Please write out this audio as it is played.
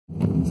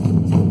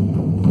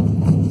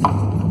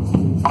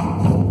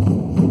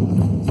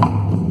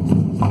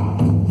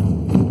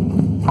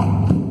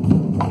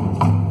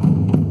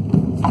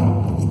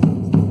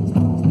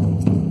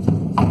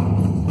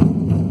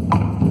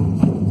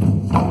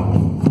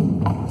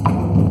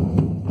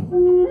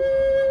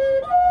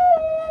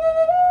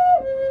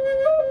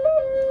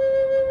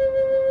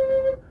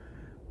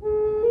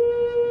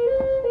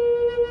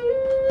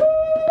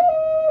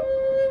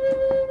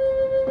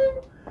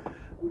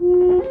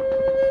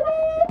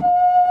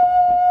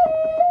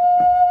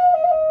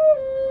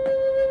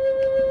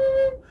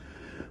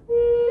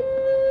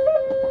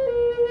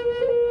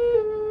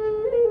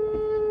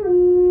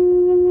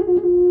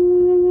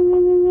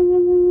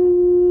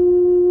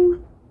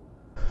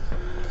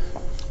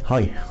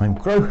Hi, I'm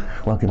Crow.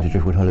 Welcome to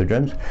Driftwood Hollow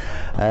Drums.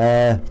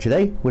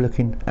 Today we're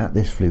looking at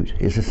this flute.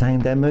 It's a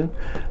sound demo,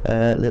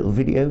 little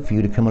video for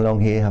you to come along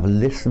here, have a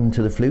listen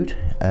to the flute.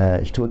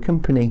 It's to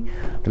accompany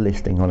the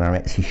listing on our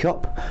Etsy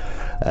shop.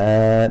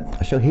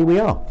 So here we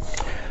are.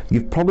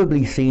 You've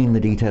probably seen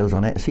the details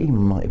on Etsy, you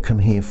might have come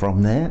here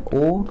from there,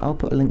 or I'll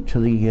put a link to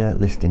the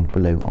listing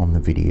below on the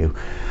video.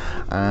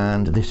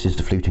 And this is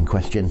the flute in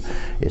question.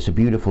 It's a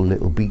beautiful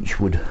little beech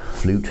wood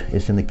flute.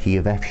 It's in the key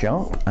of F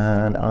sharp,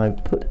 and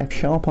I've put F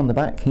sharp on the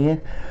back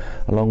here,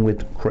 along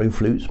with Crow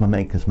flutes, my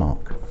maker's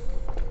mark.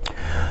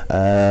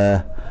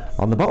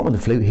 On the bottom of the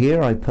flute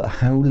here, I put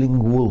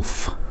Howling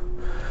Wolf.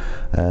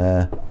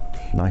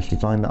 Nice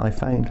design that I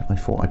found. I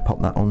thought I'd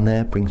pop that on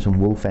there, bring some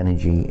wolf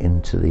energy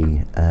into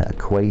the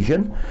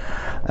equation.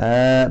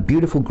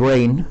 Beautiful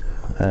grain.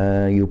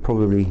 You'll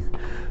probably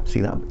see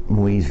that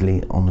more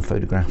easily on the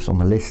photographs on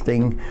the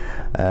listing.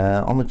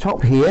 On the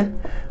top here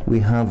we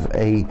have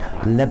a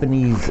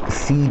Lebanese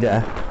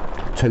cedar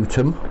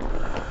totem,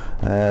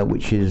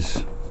 which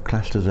is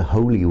classed as a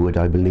holy wood,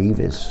 I believe.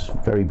 It's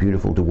very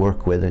beautiful to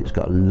work with. It's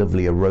got a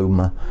lovely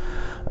aroma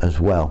as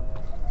well.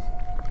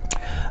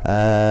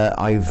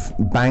 I've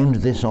bound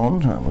this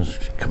on. That was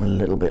coming a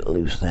little bit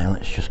loose there.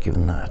 Let's just give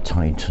that a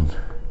tighten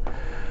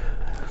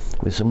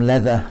with some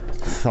leather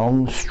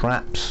thong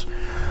straps.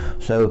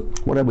 So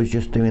what I was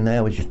just doing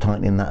there was just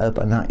tightening that up,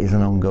 and that is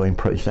an ongoing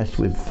process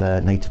with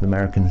Native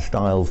American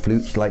style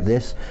flutes like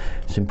this.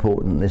 It's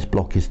important this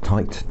block is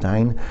tight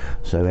down,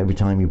 so every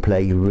time you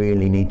play you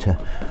really need to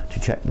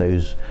check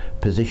those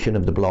position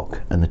of the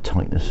block and the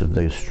tightness of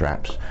those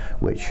straps,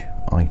 which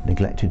I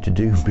neglected to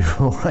do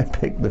before I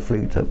picked the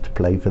flute up to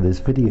play for this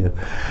video.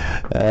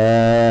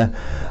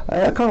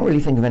 I can't really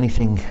think of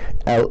anything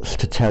else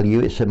to tell you.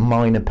 It's a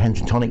minor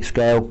pentatonic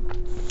scale.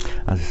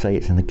 As I say,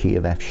 it's in the key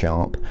of F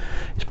sharp.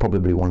 It's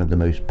probably one of the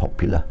most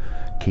popular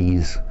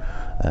keys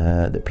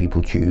that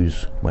people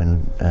choose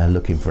when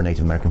looking for a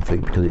Native American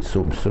flute, because it's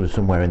sort of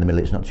somewhere in the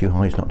middle. It's not too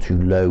high, it's not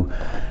too low.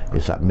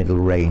 It's that middle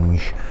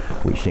range,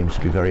 which seems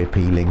to be very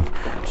appealing.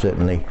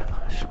 Certainly,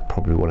 it's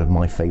probably one of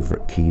my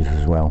favourite keys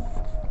as well.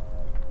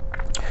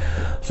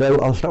 So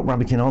I'll stop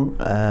rabbiting on.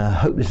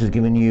 Hope this has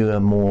given you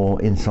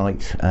more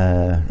insight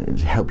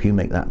to help you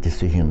make that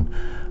decision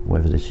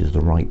whether this is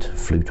the right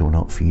flute or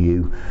not for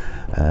you.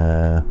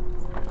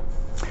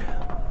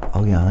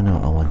 Oh yeah, I know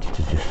what I wanted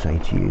to just say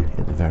to you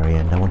at the very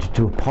end. I wanted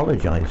to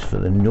apologise for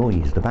the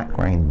noise, the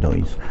background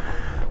noise.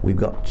 We've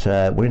got,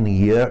 we're in the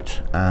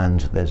yurt and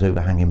there's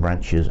overhanging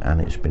branches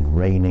and it's been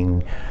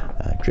raining,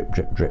 drip,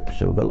 drip, drip.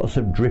 So we've got lots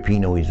of drippy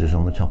noises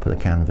on the top of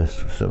the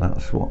canvas. So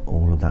that's what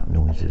all of that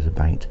noise is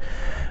about.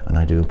 And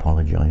I do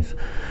apologise.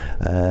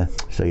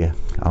 So yeah,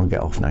 I'll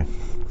get off now.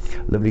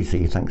 Lovely to see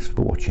you. Thanks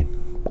for watching.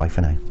 Bye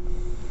for now.